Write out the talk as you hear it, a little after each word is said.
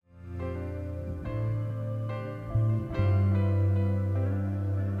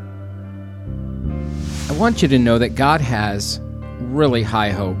want you to know that God has really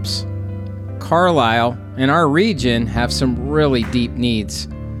high hopes. Carlisle and our region have some really deep needs.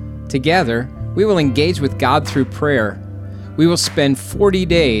 Together, we will engage with God through prayer. We will spend 40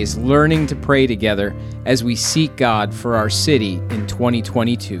 days learning to pray together as we seek God for our city in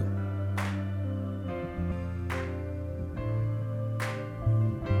 2022.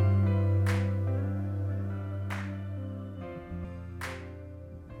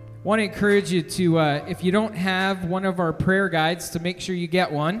 I want to encourage you to, if you don't have one of our prayer guides, to make sure you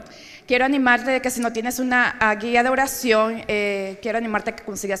get one. Quiero animarte de que si no tienes una guía de oración, quiero animarte a que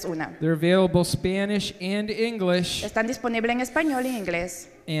consigas una. They're available Spanish and English. Están disponibles en español y en inglés.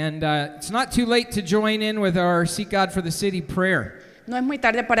 And it's not too late to join in with our Seek God for the City prayer. No es muy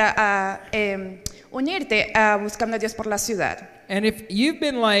tarde para unirte a buscando a Dios por la ciudad. And if you've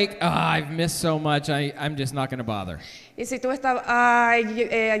been like, I've missed so much, I'm just not going to bother. Y si tú estás,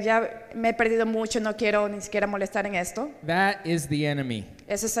 ya me he perdido mucho, no quiero ni siquiera molestar en esto. That is the enemy.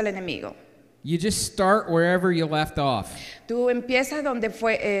 Ese es el enemigo. You just start wherever you left off. Tú empiezas donde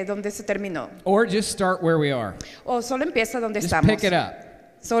se terminó. Or just start where we are. O solo empieza donde Just estamos. pick it up.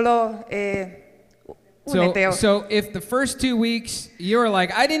 Solo únete. So if the first 2 weeks you were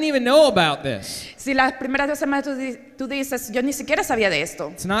like, I didn't even know about this. Si las primeras 2 semanas tú dices, yo ni siquiera sabía de esto.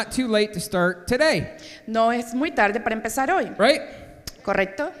 It's not too late to start today. No es muy tarde para empezar hoy. Right?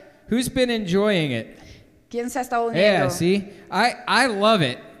 ¿Correcto? Who's been enjoying it? ¿Quién se ha estado Yeah, uniendo? see? I love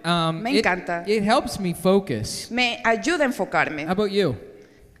it. Me encanta. It helps me focus. Me ayuda a enfocarme. How about you?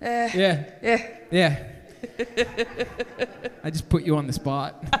 Yeah. Yeah. I just put you on the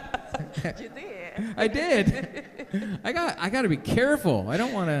spot. You did. I did. I got to be careful.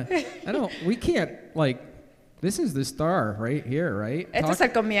 We can't, like, this is the star right here, right? Este es el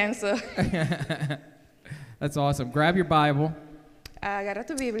comienzo. That's awesome. Grab your Bible. Agarra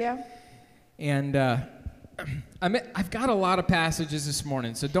tu Biblia. And I've got a lot of passages this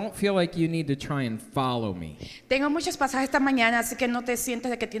morning, so don't feel like you need to try and follow me. Tengo muchos pasajes esta mañana, así que no te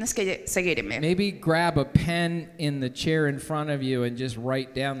sientes de que tienes que seguirme. Maybe grab a pen in the chair in front of you and just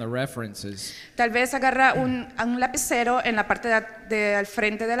write down the references. Tal vez agarra un lapicero en la parte de al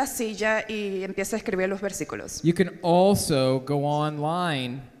frente de la silla y empieza a escribir los versículos. You can also go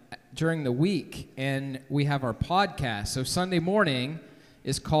online during the week, and we have our podcast. So Sunday morning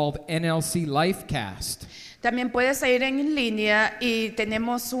is called NLC Lifecast. También puedes ir en línea y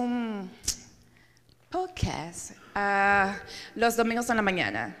tenemos un podcast los domingos en la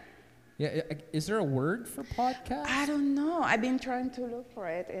mañana. Yeah, is there a word for podcast? I don't know. I've been trying to look for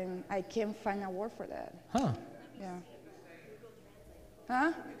it and I can't find a word for that. Huh. Yeah.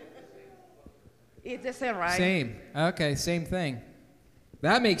 Huh? It's the same, right? Same. Okay, same thing.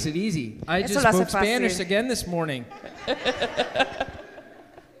 That makes it easy. I Eso just lo hace spoke Spanish fácil. again this morning.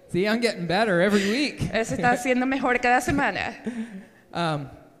 See, I'm getting better every week. Eso está haciendo mejor cada semana.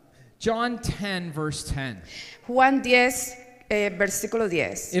 John 10, verse 10. Juan 10, versículo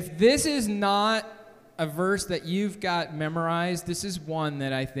 10. If this is not a verse that you've got memorized, this is one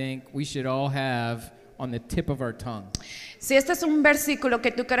that I think we should all have on the tip of our tongue. Si este es un versículo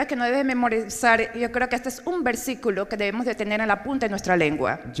que tú crees que no debes memorizar, yo creo que este es un versículo que debemos de tener en la punta de nuestra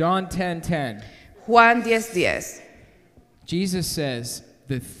lengua. John 10:10. Juan 10, 10. Jesus says,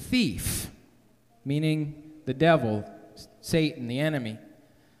 the thief, meaning the devil, Satan, the enemy,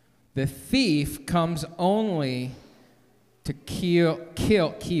 the thief comes only to kill, to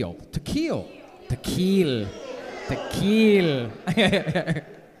kill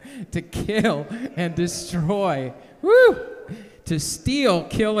and destroy. Woo! To steal,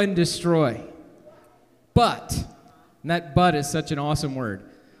 kill, and destroy. But, and that but is such an awesome word,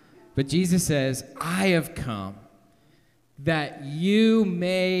 but Jesus says, I have come that you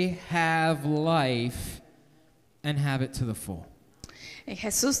may have life and have it to the full. Y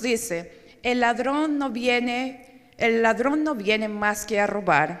Jesús dice, el ladrón no viene más que a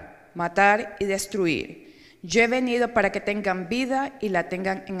robar, matar y destruir. Yo he venido para que tengan vida y la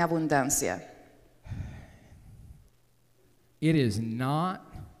tengan en abundancia. It is not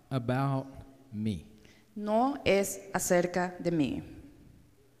about me. No es acerca de mí.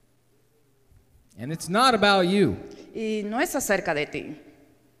 And it's not about you. Y no es acerca de ti.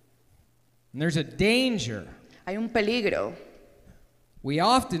 And there's a danger. Hay un peligro. We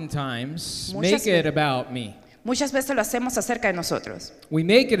oftentimes Muchas make it about me. Muchas veces lo hacemos acerca de nosotros. We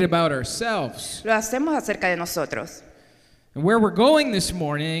make it about ourselves. Lo hacemos acerca de nosotros. And where we're going this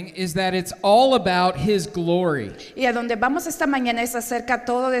morning is that it's all about His glory. Y a donde vamos esta mañana es acerca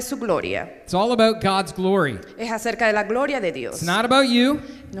todo de su gloria. It's all about God's glory. Es acerca de la gloria de It's Dios. not about you.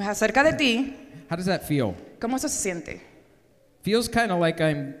 No es acerca de ti. How does that feel? ¿Cómo eso se siente? Feels kind of like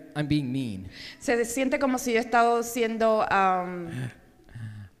I'm being mean. Se siente como si yo he estado siendo I'm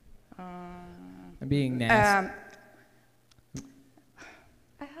being nasty.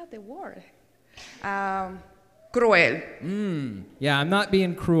 I had the word. Cruel. Yeah, I'm not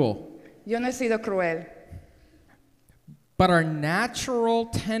being cruel. Yo no he sido cruel. But our natural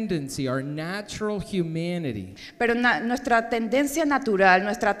tendency, our natural humanity, Pero nuestra tendencia natural,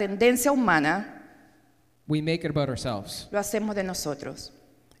 nuestra tendencia humana, we make it about ourselves. lo hacemos de nosotros.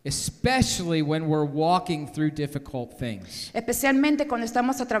 Especially when we're walking through difficult things. Especialmente cuando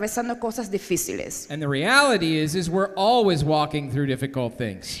estamos atravesando cosas difíciles. And the reality is we're always walking through difficult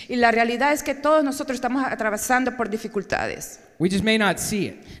things. Y la realidad es que todos nosotros estamos atravesando por dificultades. We just may not see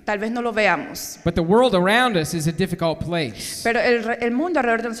it. Tal vez no lo veamos. But the world around us is a difficult place. Pero el mundo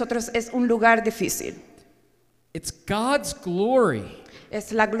alrededor de nosotros es un lugar difícil. It's God's glory.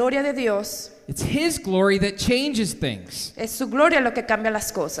 Es la gloria de Dios. It's His glory that changes things. Es su gloria lo que cambia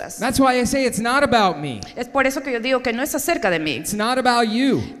las cosas. That's why I say it's not about me. Es por eso que yo digo que no es acerca de mí. It's not about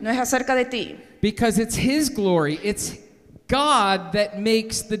you. No es acerca de ti. Because it's His glory. It's God that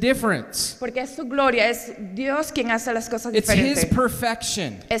makes the difference. Porque es su gloria, es Dios quien hace las cosas It's His diferentes.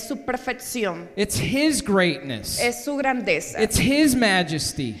 perfection. Es su perfección, It's His greatness. es su grandeza, It's His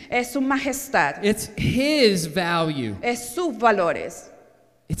majesty. es su majestad, It's His value. es sus valores,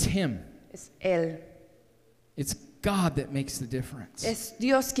 It's Him. es Él. It's God that makes the difference. Es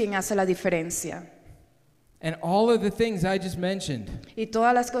Dios quien hace la diferencia. And all of the things I just mentioned, Y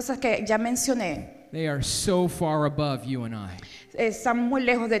todas las cosas que ya mencioné they are so far above you and I. están muy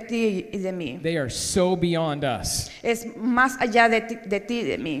lejos de ti y de mí. They are so beyond us. Es más allá de ti y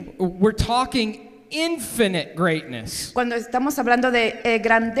de mí. We're talking infinite greatness. Cuando estamos hablando de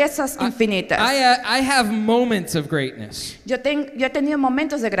grandezas infinitas. I have moments of greatness. Yo he tenido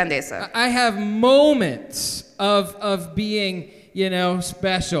momentos de grandeza. I have moments of being, you know,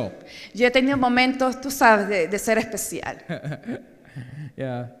 special. Yo he tenido momentos, tú sabes, de ser especial.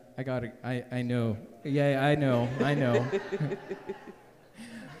 Yeah, I know. Yeah, I know.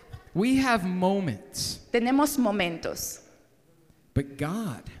 We have moments, Tenemos momentos, but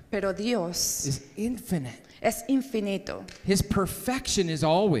God pero Dios is infinite. es infinito. His perfection is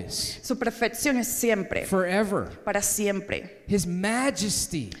always, Su perfección es siempre, forever. para siempre. His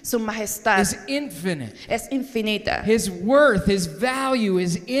majesty Su majestad is infinite. es infinita. His worth, His value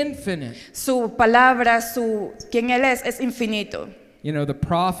is infinite. Su palabra, quien Él es infinito. You know, the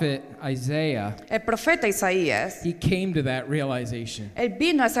prophet Isaiah, El profeta Isaías, he came to that realization. él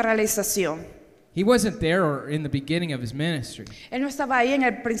vino a esa realización. He wasn't there in the beginning of his ministry. Él no estaba ahí en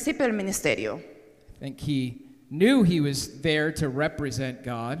el principio del ministerio. I think he knew he was there to represent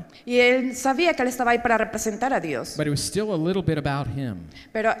God, Y él sabía que él estaba ahí para representar a Dios. but it was still a little bit about him.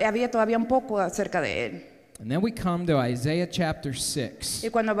 Pero había todavía un poco acerca de él. And then we come to Isaiah chapter 6, Y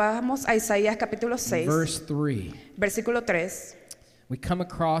cuando bajamos a Isaías capítulo 6, verse 3. versículo 3, We come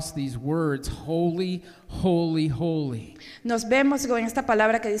across these words, holy, holy, holy. nos vemos con esta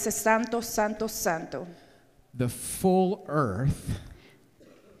palabra que dice santo, santo, santo. The full earth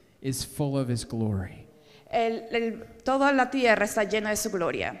is full of His glory. Toda la tierra está llena de su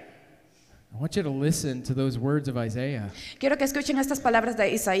gloria. I want you to listen to those words of Isaiah. Quiero que escuchen estas palabras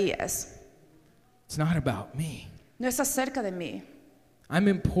de Isaías. It's not about me. No es acerca de mí. I'm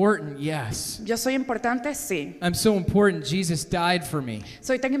important, yes. Yo soy importante, sí. I'm so important, Jesus died for me.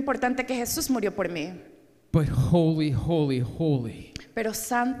 Soy tan importante que Jesús murió por mí. But holy, holy, holy Pero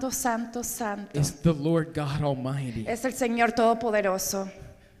santo, santo, santo is the Lord God Almighty. es el Señor Todopoderoso.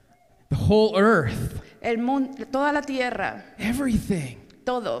 The whole earth, El mundo, toda la tierra, everything.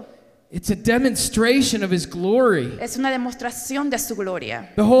 todo. It's a demonstration of His glory. Es una demostración de su gloria.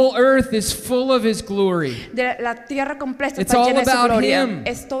 The whole earth is full of His glory. De la tierra completa It's está all llena de su about gloria. Him.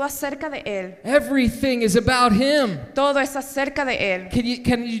 Es todo acerca de Él. Everything is about Him. Todo es acerca de Él.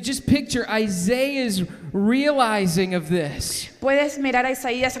 Can you just picture Isaiah's realizing of this? ¿Puedes mirar a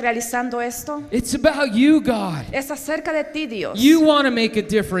Isaías realizando esto? It's about you, God. Es acerca de ti, Dios. You want to make a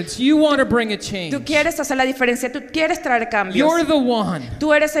difference. You want to bring a change. Tú quieres hacer la diferencia, tú quieres traer cambios. You're the one.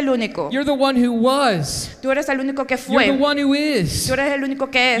 Tú eres el único. You're the one who was. Tú eres el único que You're the fue. one who is. Tú eres el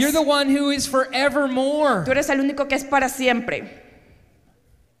único que You're es. the one who is forevermore. Tú eres el único que es para siempre.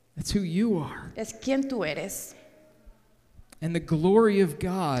 That's who you are. Es quien tú eres. And the glory of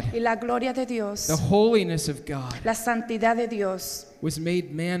God, Y la gloria de Dios, the holiness of God, la santidad de Dios was made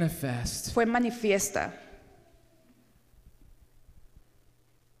manifest. fue manifiesta.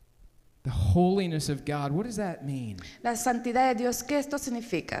 The holiness of God, what does that mean? La santidad de Dios, ¿qué esto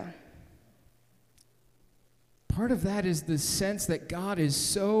significa? part of that is the sense that God is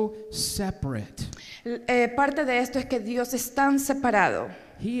so separate. Parte de esto es que Dios es tan separado.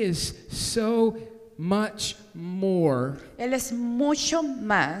 He is so much more Él es mucho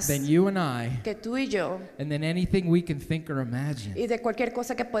más than you and I, que tú y yo and than anything we can think or imagine. y de cualquier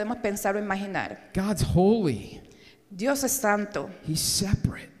cosa que podemos pensar o imaginar. God's holy. Dios es santo. He's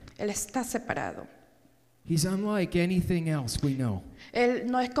separate. Él está separado. He's unlike anything else we know. Él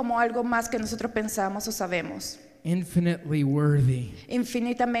no es como algo más que nosotros pensamos o sabemos. Infinitely worthy,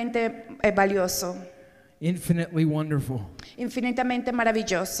 Infinitamente valioso, infinitely wonderful, infinitamente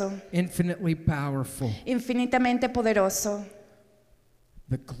maravilloso, infinitely powerful. infinitamente poderoso.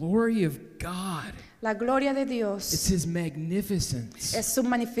 The glory of God, La gloria de it's Dios His magnificence, es su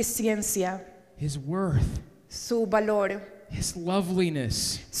magnificencia, His worth, su valor, His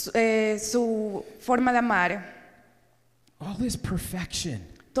loveliness, su forma de amar, all His perfection.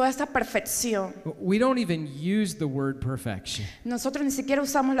 toda esta perfección. We don't even use the word perfection Nosotros ni siquiera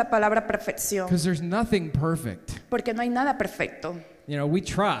usamos la palabra perfección because there's nothing perfect. porque no hay nada perfecto. You know, we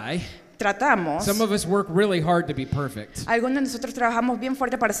try. Tratamos. Some of us work really hard to be perfect, Algunos de nosotros trabajamos bien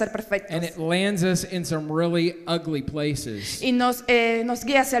fuerte para ser perfectos and it lands us in some really ugly places. y nos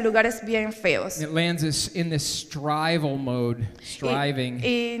guía hacia lugares bien feos. It lands us in this strival mode, striving.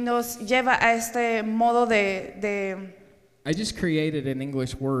 Y nos lleva a este modo de I just created an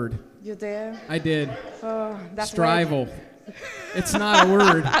English word. you there? I did. Oh, that's Strival. It's not a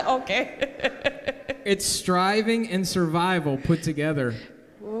word. right. Okay. It's striving and survival put together.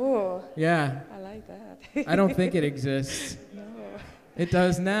 Oh, Yeah. I like that. I don't think it exists. It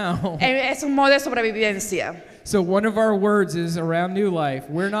does now. Es un modo de sobrevivencia. So one of our words is around New Life.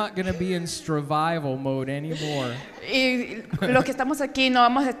 We're not going to be in strivival mode anymore. Y los que estamos aquí no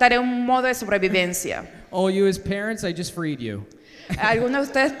vamos a estar en un modo de sobrevivencia. All you as parents, I just freed you. Algunos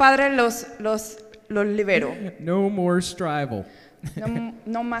de ustedes padres los libero. No more strival.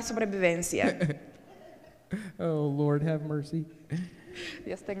 No más sobrevivencia. Oh, Lord, have mercy.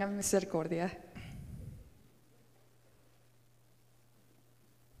 Dios tenga misericordia.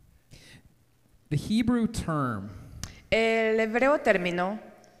 The Hebrew term El hebreo término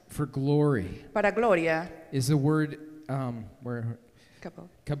for glory para gloria is the word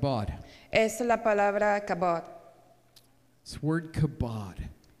kabod. es la palabra kabod. It's word kabod.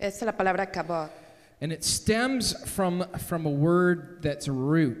 Es la palabra kabod. And it stems from a word that's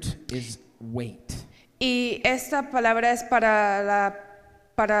root is weight. Y esta palabra es para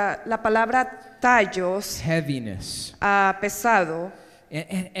la palabra tallos, Heaviness. pesado.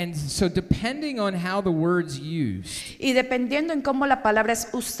 And so depending on how the word's used, Y dependiendo en cómo la palabra es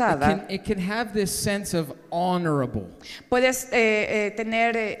usada, it can have this sense of honorable puedes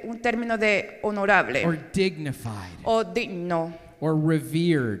tener un término de honorable or dignified o digno or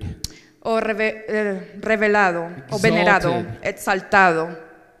revered. o revelado o Exalted. venerado, exaltado,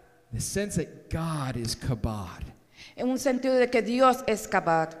 The sense that God is kabod, en un sentido de que Dios es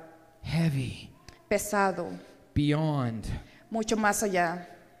kabod, heavy, pesado, beyond, mucho más allá,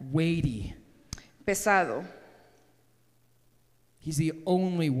 weighty. pesado. He's the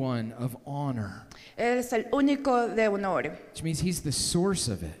only one of honor, Él es el único de honor. which means he's the source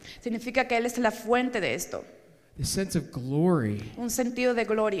of it. Significa que Él es la fuente de esto, The sense of glory un sentido de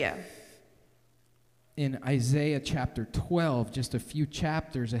gloria. in Isaiah chapter 12, just a few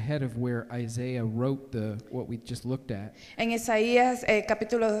chapters ahead of where Isaiah wrote what we just looked at. En Isaías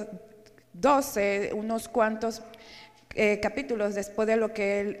capítulo 12, unos cuantos capítulos después de lo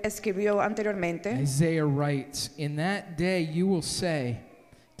que él escribió anteriormente, Isaiah writes, "In that day you will say,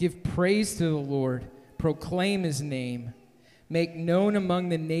 give praise to the Lord, proclaim his name, make known among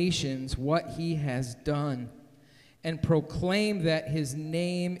the nations what he has done, and proclaim that his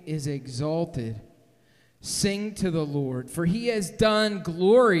name is exalted. Sing to the Lord, for he has done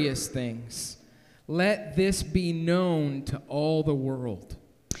glorious things. Let this be known to all the world."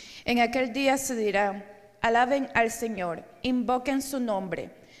 en aquel día se dirá, alaben al Señor, invoquen su nombre,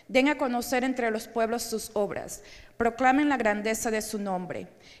 den a conocer entre los pueblos sus obras, proclamen la grandeza de su nombre,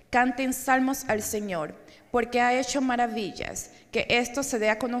 canten salmos al Señor, porque ha hecho maravillas, que esto se dé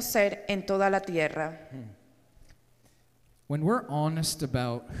a conocer en toda la tierra. When we're honest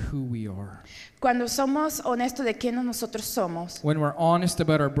about who we are, Cuando somos honestos de quiénes nosotros somos, when we're honest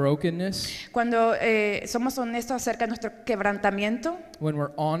about our brokenness, cuando somos honestos acerca de nuestro quebrantamiento, when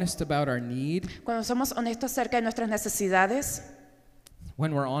we're honest about our need, cuando somos honestos acerca de nuestras necesidades,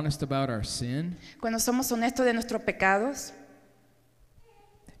 when we're honest about our sin, cuando somos honestos de nuestros pecados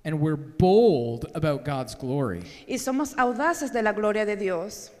and we're bold about God's glory, y somos audaces de la gloria de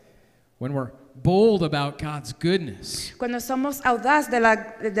Dios, when we're bold about God's goodness, cuando somos audaz de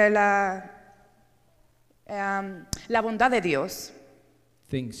la la bondad de Dios,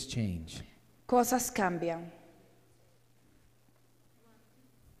 things change. cosas cambian.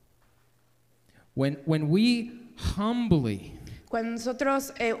 When we humbly Cuando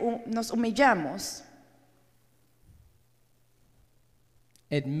nosotros nos humillamos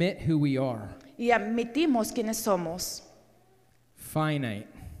admit who we are, y admitimos quiénes somos, finite,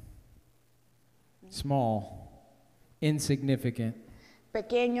 small, insignificant,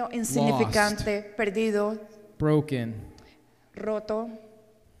 pequeño, insignificante, perdido, broken, roto,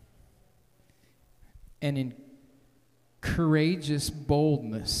 and in courageous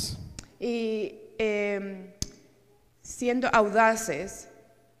boldness, y siendo audaces,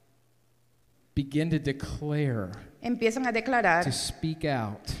 begin to declare, empiezan a declarar to speak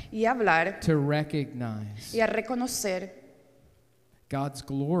out, y a hablar to recognize y a reconocer God's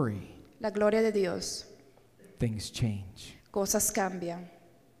glory, la gloria de Dios, things change. cosas cambian.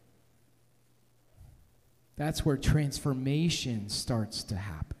 That's where transformation starts to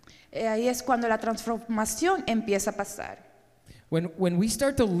happen. Ahí es cuando la transformación empieza a pasar. When we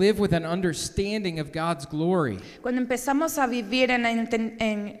start to live with an understanding of God's glory, Cuando empezamos a vivir en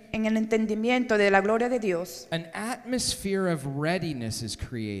el entendimiento de la gloria de Dios, an atmosphere of readiness is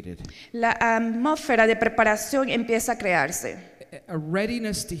created. la atmósfera de preparación empieza a crearse. A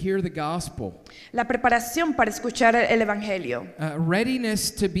readiness to hear the gospel, La preparación para escuchar el Evangelio. a readiness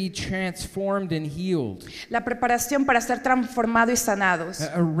to be transformed and healed, La preparación para ser transformados y sanados.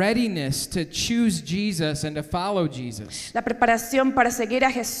 a readiness to choose Jesus and to follow Jesus, La preparación para seguir a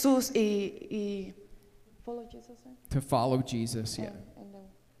Jesús y follow Jesus, to follow Jesus, yeah. and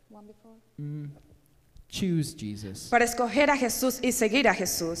the one before? Choose Jesus. Para escoger a Jesús y seguir a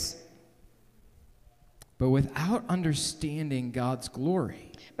Jesús. But without understanding God's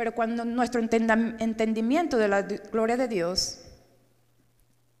glory, Pero cuando nuestro entendimiento de la gloria de Dios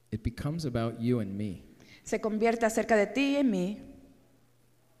it becomes about you and me, se convierte acerca de ti y en mí,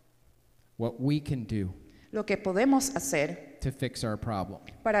 what we can do lo que podemos hacer to fix our problem,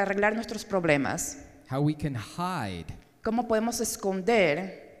 para arreglar nuestros problemas, how we can hide cómo podemos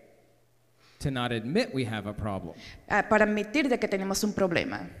esconder to not admit we have a problem. para admitir de que tenemos un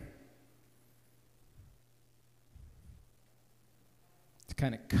problema. To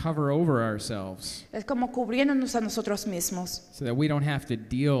kind of cover over ourselves Es como cubriéndonos a nosotros mismos so that we don't have to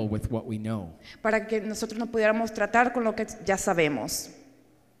deal with what we know. para que nosotros no pudiéramos tratar con lo que ya sabemos.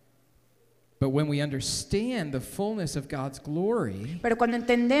 But when we understand the fullness of God's glory, Pero cuando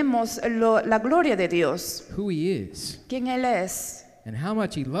entendemos la gloria de Dios, who He is, quién Él es and how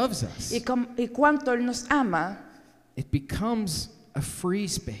much He loves us, y cuánto Él nos ama, it becomes a free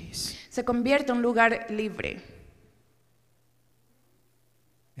space. se convierte en un lugar libre.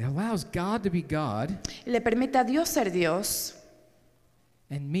 It allows God to be God Y le permite a Dios ser Dios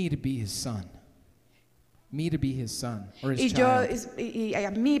and me to be His son. Me to be His son or His y child. y a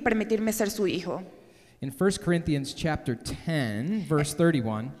mí permitirme ser su hijo. In 1 Corinthians chapter 10, verse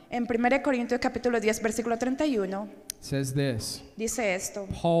 31, En 1 Corintios capítulo 10, versículo 31, it says this. dice esto.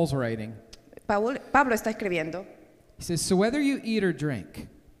 Paul's writing. Pablo está escribiendo. He says, so whether you eat or drink,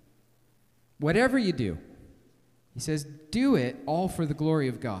 whatever you do, he says, do it all for the glory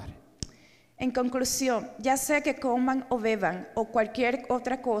of God. En conclusión, ya sea que coman o beban o cualquier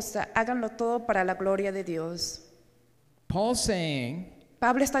otra cosa, háganlo todo para la gloria de Dios. Paul's saying,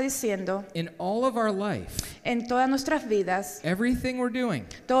 Pablo está diciendo, in all of our life, en todas nuestras vidas, everything we're doing,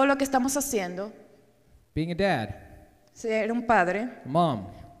 todo lo que estamos haciendo, being a dad, ser un padre, a mom,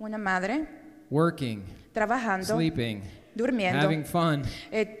 una madre, working, trabajando, sleeping, durmiendo, having fun,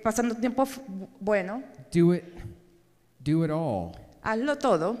 pasando tiempo bueno, do it all hazlo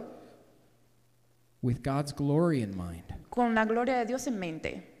todo with God's glory in mind, con la gloria de Dios en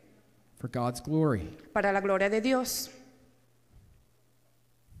mente, for God's glory. para la gloria de Dios.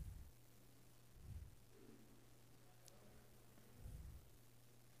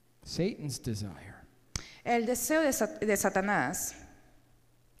 Satan's desire El deseo de Satanás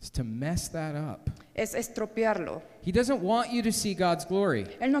is to mess that up. es estropearlo. He doesn't want you to see God's glory.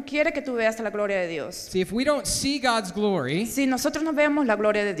 Él no quiere que tú veas la gloria de Dios. See, if we don't see God's glory, Si nosotros no vemos la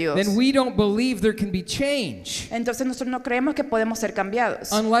gloria de Dios, then we don't believe there can be change entonces nosotros no creemos que podemos ser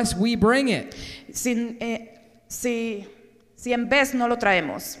cambiados. unless we bring it. Si en vez no lo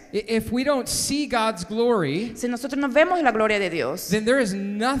traemos, If we don't see God's glory, si nosotros no vemos la gloria de Dios, then there is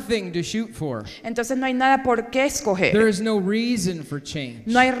nothing to shoot for. entonces no hay nada por qué There escoger. is no reason for change.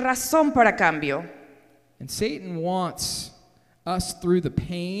 No hay razón para cambio. And Satan wants us through the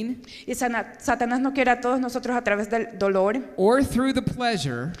pain Y Satanás no quiere a todos nosotros a través del dolor or through the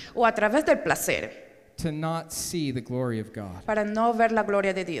pleasure o a través del placer to not see the glory of God. para no ver la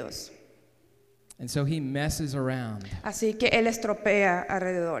gloria de Dios. And so he messes around. Así que él estropea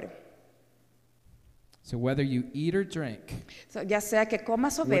alrededor. So whether you eat or drink, So, ya sea que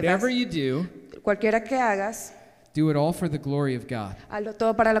comas o bebas, whatever you do, cualquiera que hagas, do it all for the glory of God. hazlo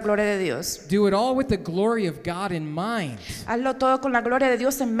todo para la gloria de Dios. Do it all with the glory of God in mind. Hazlo todo con la gloria de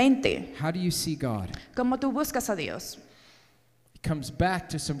Dios en mente. How do you see God? ¿Cómo tú buscas a Dios? It comes back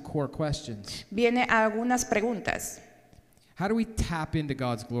to some core questions. Viene a algunas preguntas. How do we tap into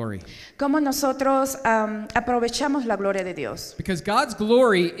God's glory? ¿Cómo nosotros aprovechamos la gloria de Dios? Because God's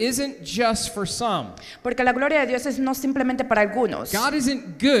glory isn't just for some. Porque la gloria de Dios es no simplemente para algunos. God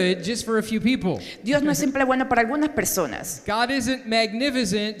isn't good just for a few people. Dios no es simple bueno para algunas personas. God isn't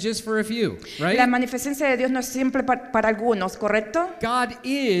magnificent just for a few, La right? magnificencia de Dios no es simple para algunos, ¿correcto? God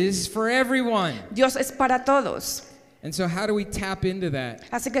is for everyone. Dios es para todos. And so how do we tap into that?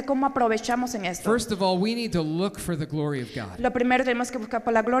 Así que ¿cómo aprovechamos en esto? First of all, we need to look for the glory of God. Lo primero tenemos que buscar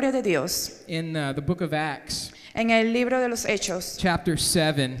por la gloria de Dios. In the book of Acts, En el libro de los Hechos, chapter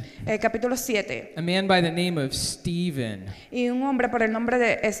 7, capítulo 7, a man by the name of Stephen, y un hombre por el nombre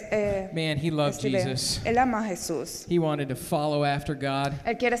de man, he loved Steven, Jesus. él ama a Jesús. He wanted to follow after God.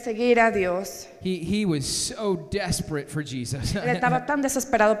 Él quiere seguir a Dios. He was so desperate for Jesus. Él estaba tan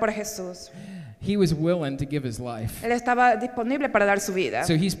desesperado por Jesús. He was willing to give his life. Él estaba disponible para dar su vida.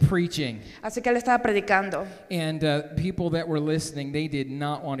 So he's preaching. Así que él estaba predicando. And people that were listening, they did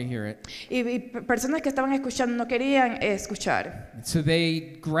not want to hear it. Y personas que estaban escuchando no querían escuchar. So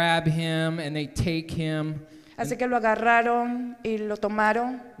they grab him and they take him. Así que lo agarraron y lo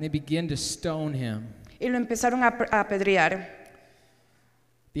tomaron And they begin to stone him. y lo empezaron a apedrear.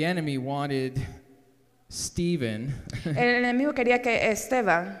 The enemy wanted Stephen El enemigo quería que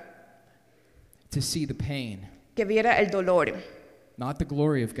Esteban, to see the pain, que viera el dolor, not the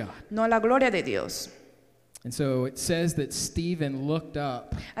glory of God. no la gloria de Dios. And so it says that Stephen looked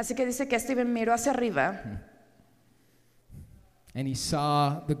up Así que dice que Esteban miró hacia arriba and he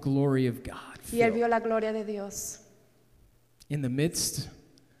saw the glory of God y él fill. vio la gloria de Dios. In the midst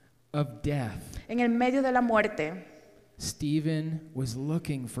of death, En el medio de la muerte, Stephen was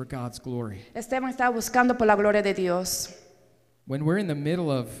looking for God's glory. Esteban estaba buscando por la gloria de Dios. When we're in the middle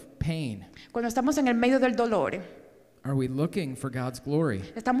of pain, Cuando estamos en el medio del dolor, are we looking for God's glory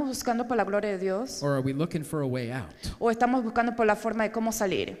 ¿estamos buscando por la gloria de Dios? or are we looking for a way out? ¿O estamos buscando por la forma de cómo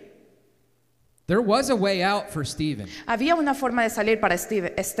salir? There was a way out for Stephen. Había una forma de salir para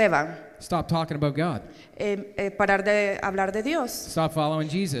Esteban. Stop talking about God. Parar de hablar de Dios. Stop following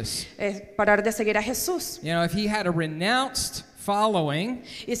Jesus. Parar de seguir a Jesús. You know, if he had a renounced following,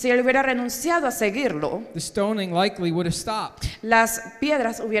 Y si él hubiera renunciado a seguirlo, the stoning likely would have stopped. las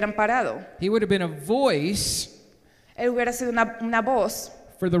piedras hubieran parado. He would have been a voice Él hubiera sido una voz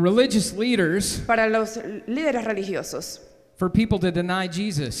for the religious leaders, para los líderes religiosos, for people to deny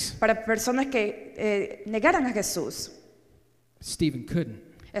Jesus. para personas que negaran a Jesús. Stephen couldn't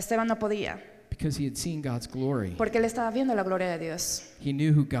Esteban no podía, because he had seen God's glory. porque él estaba viendo la gloria de Dios. He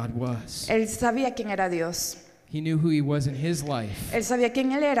knew who God was. Él sabía quién era Dios. He knew who he was in his life. Él sabía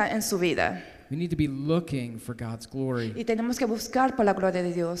quién él era en su vida. We need to be looking for God's glory, Y tenemos que buscar por la gloria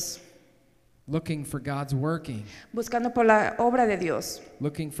de Dios, looking for God's working, buscando por la obra de Dios,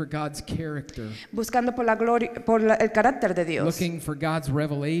 looking for God's character, buscando por la gloria, el carácter de Dios, looking for God's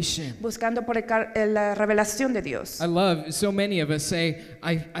revelation. buscando por la revelación de Dios. I love, so many of us say,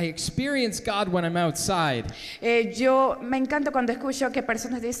 I experience God when I'm outside. Yo me encanta cuando escucho que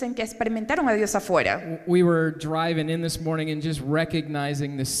personas dicen que experimentaron a Dios afuera. We were driving in this morning and just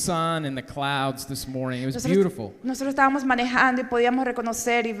recognizing the sun and the clouds this morning. It was beautiful. Nosotros estábamos manejando y podíamos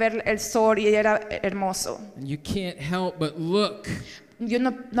reconocer y ver el sol y era hermoso. And you can't help but look.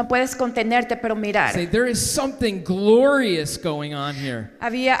 No puedes contenerte, pero mirar. Say, there is something glorious going on here.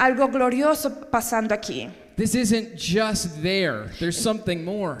 Había algo glorioso pasando aquí. This isn't just there. There's something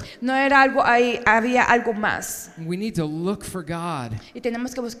more. No era algo ahí, había algo más. We need to look for God Y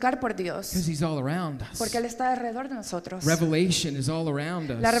tenemos que buscar por because Dios, He's all around porque us. Él está alrededor de nosotros. Revelation is all around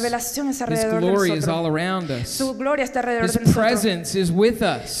La us. revelación es His alrededor de glory is all nosotros. around us. Su gloria está alrededor His de nosotros. presence is with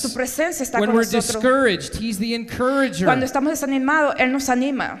Su us. presencia está When con we're nosotros. discouraged, He's the encourager. Cuando estamos desanimados, Él nos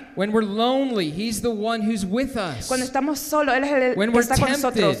anima. When we're lonely, He's the one who's with us. Cuando estamos solos, Él es el When que we're está con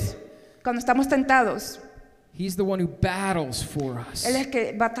tempted. nosotros. Cuando estamos tentados, He's the one who battles for us. Él es el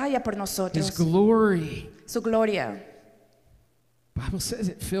que batalla por His nosotros. glory. Su gloria. Bible says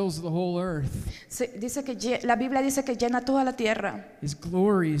it fills the whole earth. Dice que la Biblia dice que llena toda la tierra. His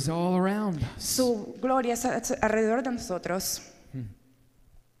glory is all around us. Su gloria es alrededor de nosotros.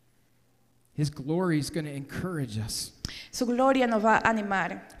 His glory is going to encourage us. Su gloria nos va a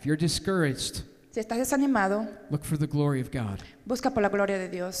animar. If you're discouraged, Si estás desanimado, look for the glory of God. busca por la gloria de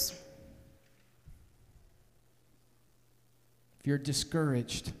Dios. If you're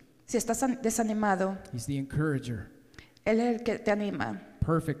discouraged, Si estás desanimado, He's the encourager, Él es el que te anima,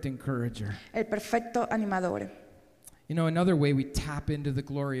 perfect encourager. el perfecto animador. You know, another way we tap into the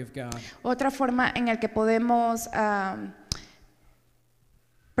glory of God Otra forma en la que podemos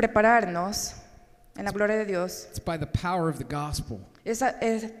prepararnos en la gloria de Dios it's by the power of the gospel. es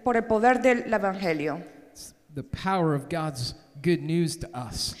por el poder del Evangelio, It's the power of God's good news to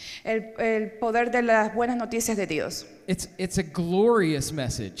us. el poder de las buenas noticias de Dios. It's a glorious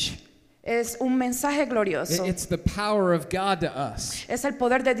message. Es un mensaje glorioso. It's the power of God to us. Es el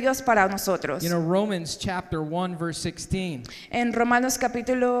poder de Dios para nosotros. You know, Romans chapter 1 verse 16. En Romanos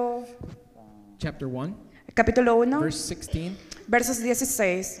capítulo Chapter 1 1, verse 16. versos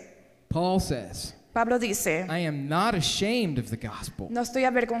 16, Paul says, Pablo dice, I am not ashamed of the gospel, no estoy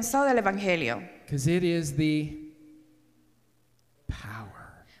avergonzado del Evangelio, because it is the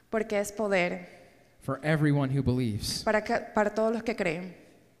power porque es poder for everyone who believes. para todos los que creen.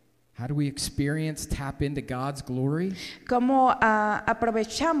 How do we experience, tap into God's glory? ¿Cómo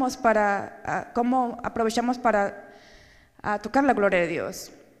aprovechamos para tocar la gloria de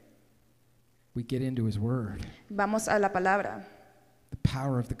Dios? We get into His Word, Vamos a la palabra, the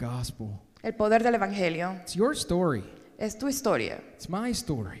power of the gospel. el poder del Evangelio. It's your story. Es tu historia, It's my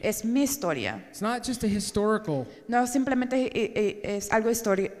story. es mi historia. It's not just a historical, No simplemente es algo de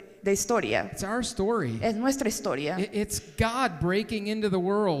historia, it's our story. es nuestra historia. It's God breaking into the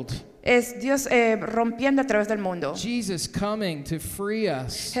world. Es Dios rompiendo a través del mundo. Jesus coming to free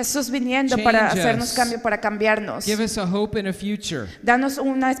us. Jesús viniendo Change para us. hacernos cambio, para cambiarnos. Give us a hope and a future. Danos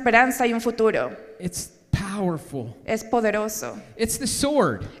una esperanza y un futuro. It's powerful. Es poderoso. It's the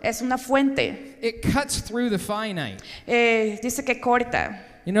sword. Es una fuente. It cuts through the finite. Dice que corta.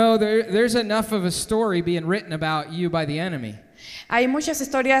 You know, there's enough of a story being written about you by the enemy. Hay muchas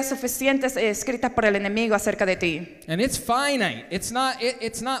historias suficientes escritas por el enemigo acerca de ti. And it's finite. It's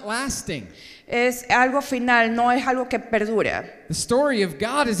not lasting. Es algo final, no es algo que perdura. The story of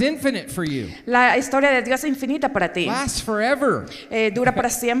God is infinite for you. La historia de Dios es infinita para ti. Lasts forever. Dura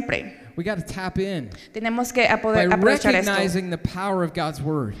para siempre. We got to tap in Tenemos que by poder aprovechar esto recognizing the power of God's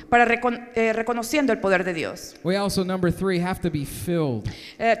word. para reconociendo el poder de Dios. We also, number 3, have to be filled.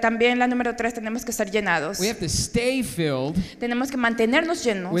 También la número 3, tenemos que ser llenados. We have to stay filled Tenemos que mantenernos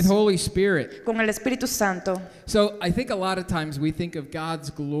llenos with Holy Spirit. con el Espíritu Santo. So I think a lot of times we think of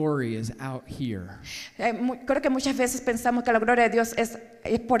God's glory as out here. Creo que muchas veces pensamos que la gloria de Dios es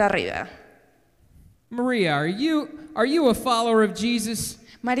por arriba. Maria, are you a follower of Jesus?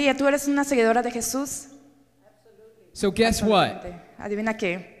 María, ¿tú eres una seguidora de Jesús? So guess what? Adivina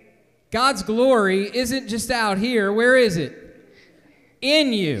qué. God's glory isn't just out here. Where is it?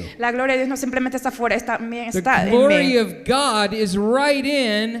 In you. La gloria de Dios no simplemente está afuera, también The está en glory mí. of God is right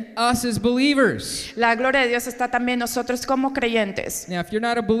in us as believers. La gloria de Dios está también en nosotros como creyentes. Now, if you're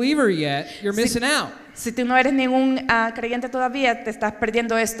not a believer yet, you're missing out. Si tú no eres ningún creyente todavía, te estás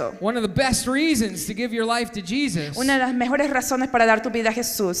perdiendo esto. One of the best reasons to give your life to Jesus Una de las mejores razones para dar tu vida a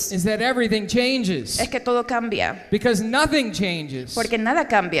Jesús is that everything changes. es que todo cambia. Because nothing changes Porque nada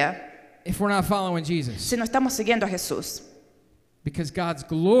cambia if we're not following Jesus. si no estamos siguiendo a Jesús. Because God's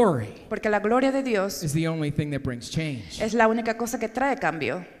glory Porque la gloria de Dios is the only thing that brings change. es la única cosa que trae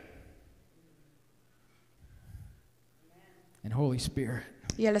cambio. And Holy Spirit,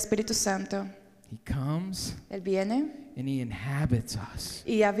 Y el Espíritu Santo, He comes Él viene and He inhabits us.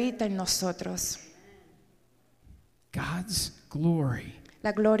 y habita en nosotros. God's glory.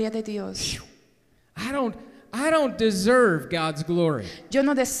 La gloria de Dios. I don't deserve God's glory. Yo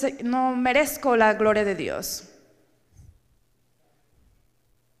no merezco la gloria de Dios.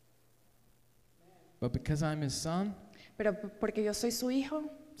 But because I'm His son, Pero porque yo soy su hijo,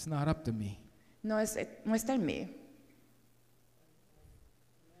 it's not up to me. no está en mí.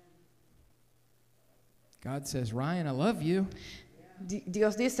 God says, Ryan, I love you.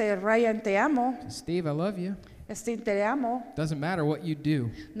 Dios dice, Ryan, te amo. Steve, I love you. Steve, te amo. Doesn't matter what you do.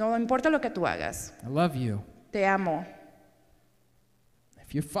 No importa lo que tú hagas, I love you. te amo.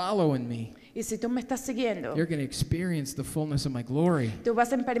 If you're following me, Y si tú me estás siguiendo, you're going to experience the fullness of my glory. tú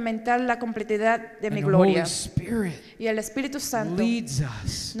vas a experimentar la completidad de And mi the gloria. Holy Spirit Y el Espíritu Santo leads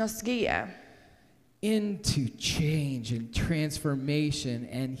us nos guía into change and transformation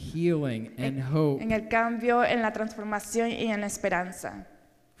and healing and hope. en el cambio, en la transformación y en la esperanza.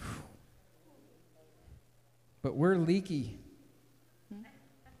 But we're leaky.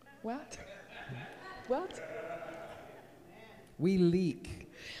 What? What? We leak.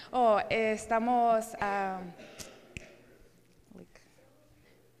 Estamos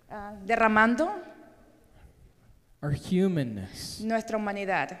derramando Our humanness. nuestra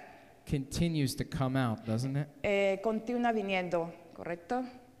humanidad. continues to come out, doesn't it? Continúa viniendo, ¿correcto?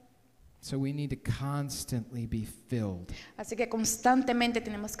 So we need to constantly be filled. Así que constantemente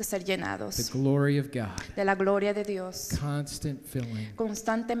tenemos que ser The llenados glory of God. de la gloria de Dios. Constant filling.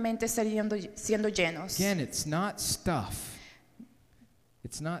 Constantemente siendo llenos. Again, it's not stuff.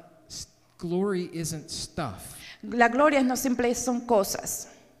 Glory isn't stuff. La gloria no siempre son cosas,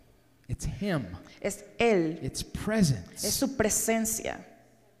 It's Him. es Él, It's es presence. su presencia.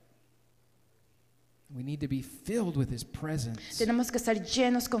 We need to be filled with His presence. Tenemos que ser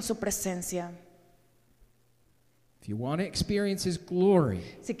llenos con su presencia. If you want to experience His glory,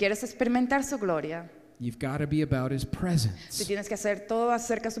 Si quieres experimentar su gloria, you've got to be about His si presence. tienes que hacer todo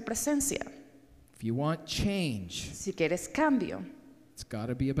acerca de su presencia. If you want change, Si quieres cambio, it's got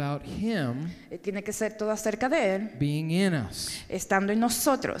to be about Him tiene que ser todo acerca de Él, being in us. estando en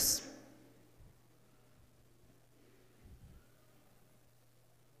nosotros.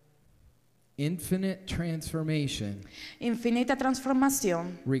 Infinite transformation Infinita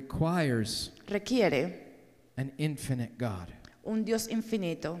transformación requires requiere an infinite God. un Dios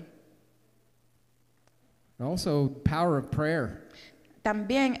infinito. And also, power of prayer.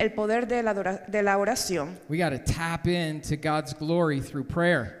 También el poder de la oración. We got to tap into God's glory through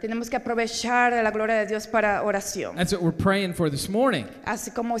prayer. Tenemos que aprovechar de la gloria de Dios para oración. That's what we're praying for this morning.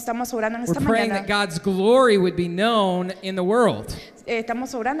 Así como estamos orando en We're esta praying that mañana, God's glory would be known in the world.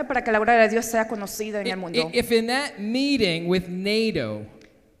 estamos orando para que la gloria de Dios sea conocida en el mundo. If in that meeting with NATO,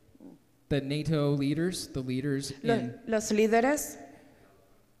 the NATO leaders, the leaders in, Los líderes,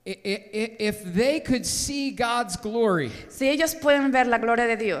 if they could see God's glory, si ellos pueden ver la gloria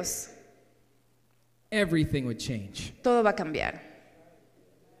de Dios, everything would change. todo va a cambiar.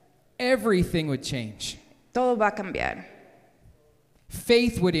 Everything would change. Todo va a cambiar.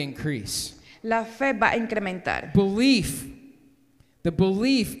 Faith would increase. La fe va a incrementar. Belief, the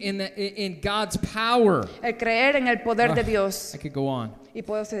belief in God's power. El creer en el poder de Ah, Dios. I could go on. Y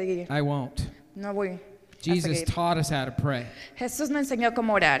puedo seguir. I won't. No voy a Jesus seguir. taught us how to pray. Jesús nos enseñó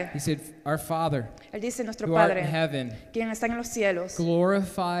cómo orar. He said, "Our Father, Él dice, nuestro who art in Padre, heaven, quien está en los cielos,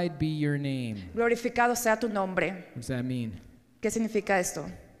 glorified be your name." glorificado sea tu nombre. What does that mean? ¿Qué significa esto?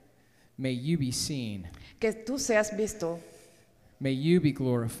 May you be seen. Que tú seas visto, May you be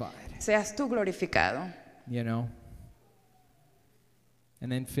glorified. seas tú glorificado. You know?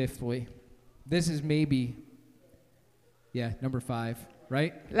 And then fifthly, this is maybe, number 5,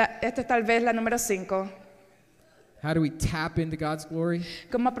 right? Esta es tal vez la número 5. How do we tap into God's glory?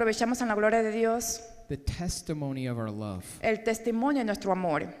 ¿Cómo aprovechamos en la gloria de Dios? The testimony of our love. El testimonio de nuestro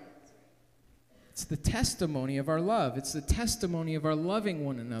amor. It's the testimony of our love. It's the testimony of our loving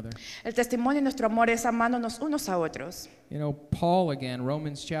one another. El testimonio de nuestro amor es amándonos unos a otros. You know, Paul again,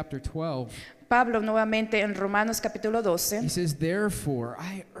 Romans chapter 12. Pablo nuevamente en Romanos capítulo He 12. says, "Therefore,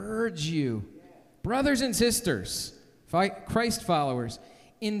 I urge you, brothers and sisters, Christ followers,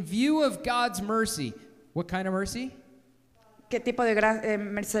 in view of God's mercy." What kind of mercy? ¿Qué tipo de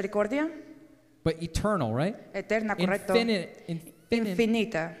misericordia? But eternal, right? Eterna, correcto. Infinite.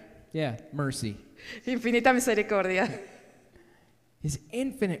 Infinita. Yeah, mercy. Infinita misericordia. His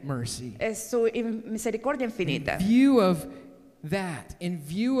infinite mercy. Es su misericordia infinita. In view of that, in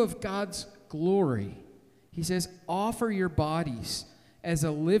view of God's glory, he says, offer your bodies as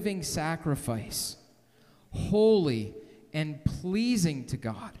a living sacrifice, holy and pleasing to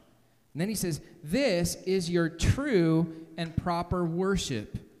God. And then he says, this is your true and proper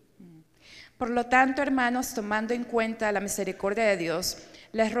worship. Por lo tanto, hermanos, tomando en cuenta la misericordia de Dios,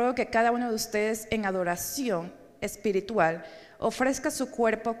 les ruego que cada uno de ustedes en adoración espiritual ofrezca su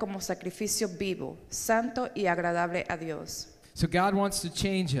cuerpo como sacrificio vivo, santo y agradable a Dios. So God wants to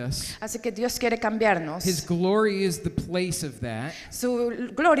change us. Así que Dios quiere cambiarnos. His glory is the place of that.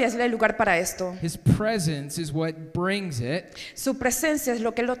 Su gloria es el lugar para esto. His presence is what brings it. Su presencia es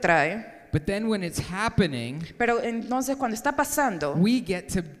lo que lo trae. But then when it's happening, Pero entonces cuando está pasando, we get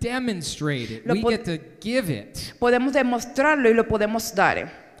to demonstrate it. Lo We pod- get to give it. podemos demostrarlo y lo podemos dar.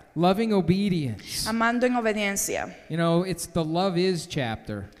 Loving obedience. Amando en obediencia. You know, it's the love is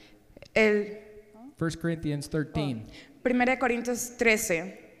chapter. El 1 Corinthians 13. 1 Corintios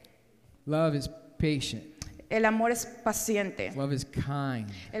 13. Love is patient. El amor es paciente. Love is kind.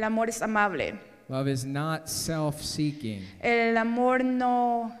 El amor es amable. Love is not self-seeking. El amor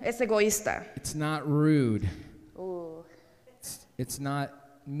no es egoísta. It's not rude. It's not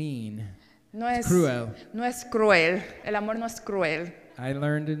mean. No es cruel. No es cruel. El amor no es cruel. I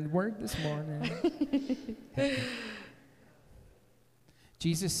learned a word this morning.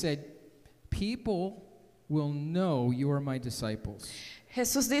 Jesus said, people will know you are my disciples.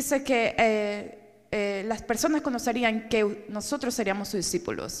 Jesús dice que las personas conocerían que nosotros seríamos sus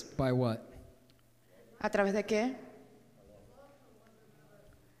discípulos. By what? ¿A través de qué?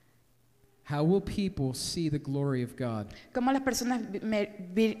 How will people see the glory of God? ¿Cómo las personas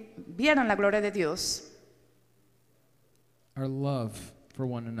vieron la gloria de Dios? Our love for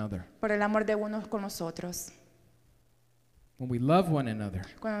one another. Por el amor de unos con los otros. When we love one another,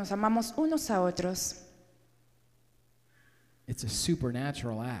 Cuando nos amamos unos a otros, it's a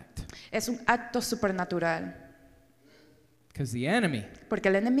supernatural act. es un acto supernatural. Because the enemy Porque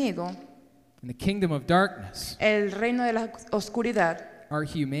el enemigo, in the kingdom of darkness, el reino de la oscuridad, our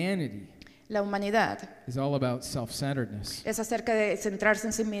humanity, la humanidad, is all about self-centeredness. es acerca de centrarse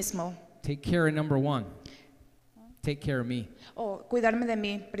en sí mismo. Take care of number one. Take care of me. O cuidarme de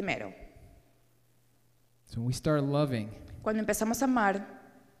mí primero. So when we start loving Cuando empezamos a amar,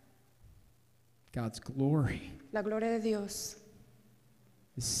 God's glory la gloria de Dios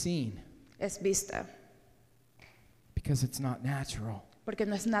is seen es vista. because it's not natural. Porque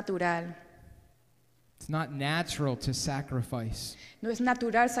no es natural. It's not natural to sacrifice. No es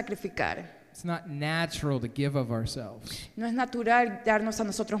natural sacrificar. It's not natural to give of ourselves. No es natural darnos a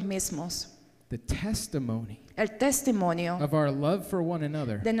nosotros mismos. The testimony El testimonio of our love for one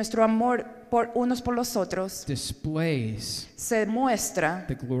another de nuestro amor por unos por los otros displays se muestra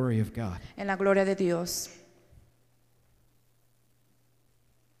the glory of God. en la gloria de Dios.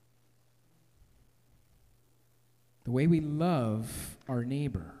 The way we love our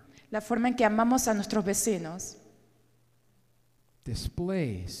neighbor La forma en que amamos a nuestros vecinos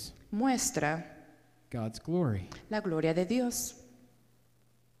displays muestra God's glory. la gloria de Dios.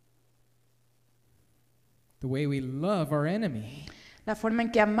 The way we love our enemy La forma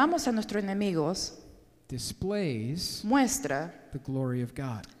en que amamos a nuestros enemigos displays muestra the glory of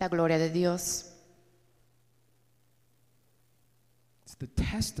God. la gloria de Dios. It's the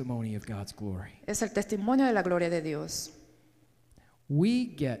testimony of God's glory. Es el testimonio de la gloria de Dios. We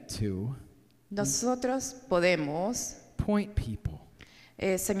get to Nosotros podemos point people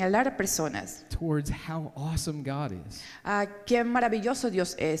señalar a personas towards how awesome God is. a qué maravilloso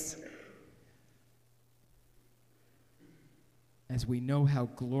Dios es, As we know how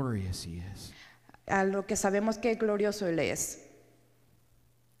glorious He is. a lo que sabemos que glorioso Él es.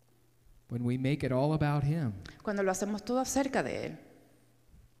 When we make it all about Him, Cuando lo hacemos todo acerca de Él,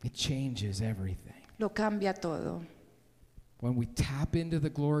 it changes everything. lo cambia todo. When we tap into the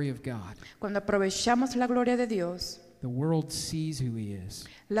glory of God, Cuando aprovechamos la gloria de Dios, the world sees who He is.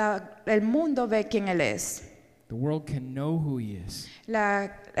 el mundo ve quién Él es. The world can know who He is.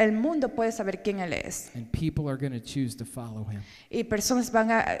 El mundo puede saber quién Él es. And people are going to choose to follow Him. Y personas van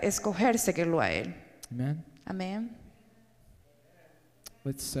a escoger seguirlo a Él. Amen? Amén.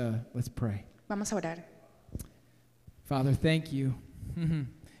 Let's pray. Vamos a orar. Father, thank you.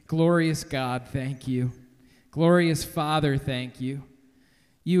 Glorious God, thank you. Glorious Father, thank you.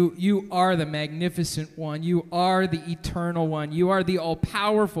 You are the magnificent one. You are the eternal one. You are the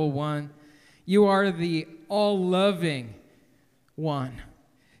all-powerful one. You are the all-loving one.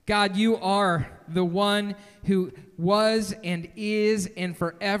 God, you are the one who was and is and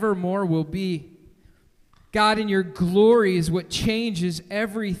forevermore will be. God, in your glory is what changes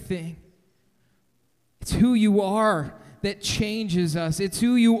everything. It's who you are that changes us. It's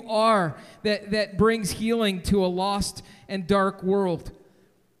who you are that brings healing to a lost and dark world.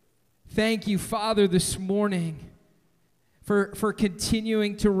 Thank you, Father, this morning for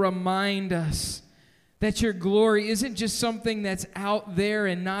continuing to remind us that your glory isn't just something that's out there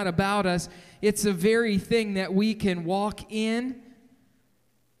and not about us. It's the very thing that we can walk in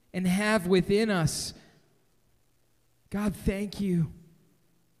and have within us. God, thank you.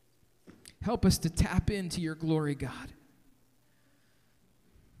 Help us to tap into your glory, God.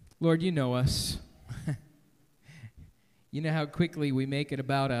 Lord, you know us. You know how quickly we make it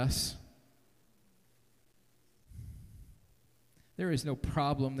about us. There is no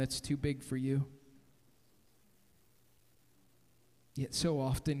problem that's too big for you. Yet so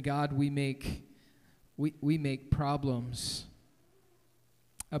often, God, we make problems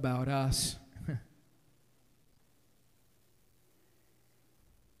about us.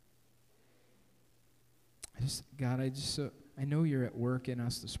 I know you're at work in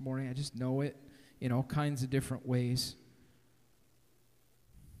us this morning. I just know it in all kinds of different ways.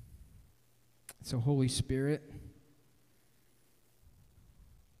 So, Holy Spirit,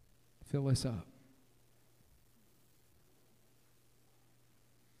 fill us up.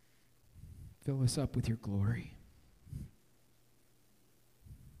 Fill us up with your glory.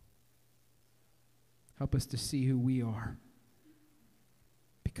 Help us to see who we are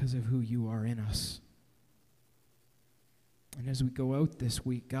because of who you are in us. And as we go out this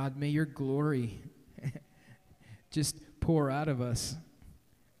week, God, may your glory just pour out of us.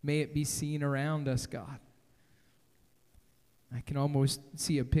 May it be seen around us, God. I can almost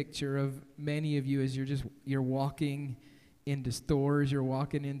see a picture of many of you as you're walking into stores, you're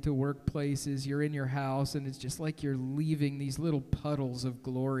walking into workplaces, you're in your house, and it's just like you're leaving these little puddles of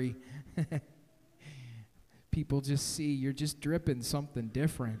glory. People just see you're just dripping something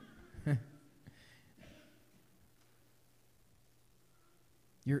different.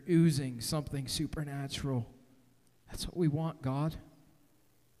 You're oozing something supernatural. That's what we want, God.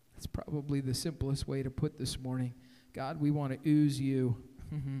 That's probably the simplest way to put this morning. God, we want to ooze you.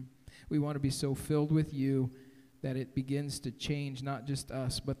 We want to be so filled with you that it begins to change not just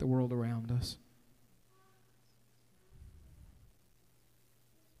us, but the world around us.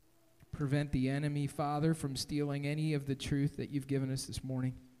 Prevent the enemy, Father, from stealing any of the truth that you've given us this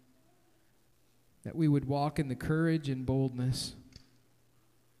morning. That we would walk in the courage and boldness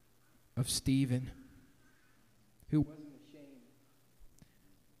of Stephen, who wasn't ashamed.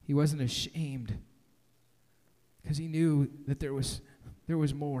 He wasn't ashamed because he knew that there was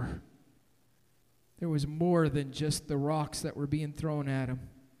more. There was more than just the rocks that were being thrown at him.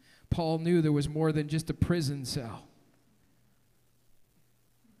 Paul knew there was more than just a prison cell.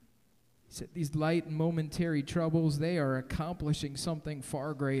 He said these light and momentary troubles, they are accomplishing something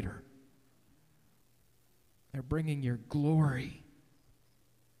far greater. They're bringing your glory.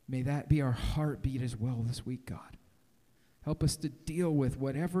 May that be our heartbeat as well this week, God. Help us to deal with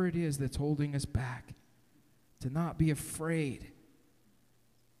whatever it is that's holding us back, to not be afraid,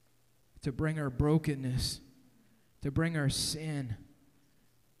 to bring our brokenness, to bring our sin,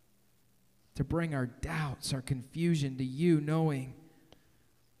 to bring our doubts, our confusion to you, knowing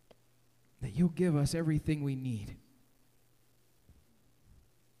that you'll give us everything we need.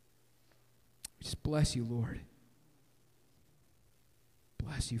 Just bless you, Lord.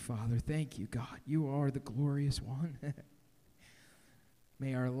 Bless you, Father. Thank you, God. You are the glorious one.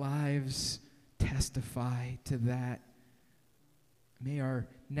 May our lives testify to that. May our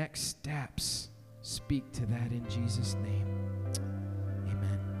next steps speak to that in Jesus' name.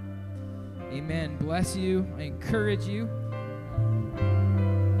 Amen. Amen. Bless you. I encourage you.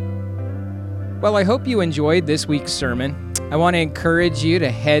 Well, I hope you enjoyed this week's sermon. I want to encourage you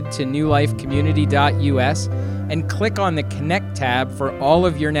to head to newlifecommunity.us and click on the Connect tab for all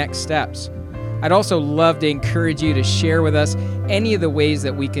of your next steps. I'd also love to encourage you to share with us any of the ways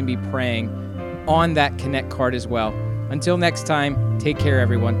that we can be praying on that Connect card as well. Until next time, take care,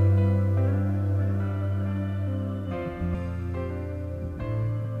 everyone.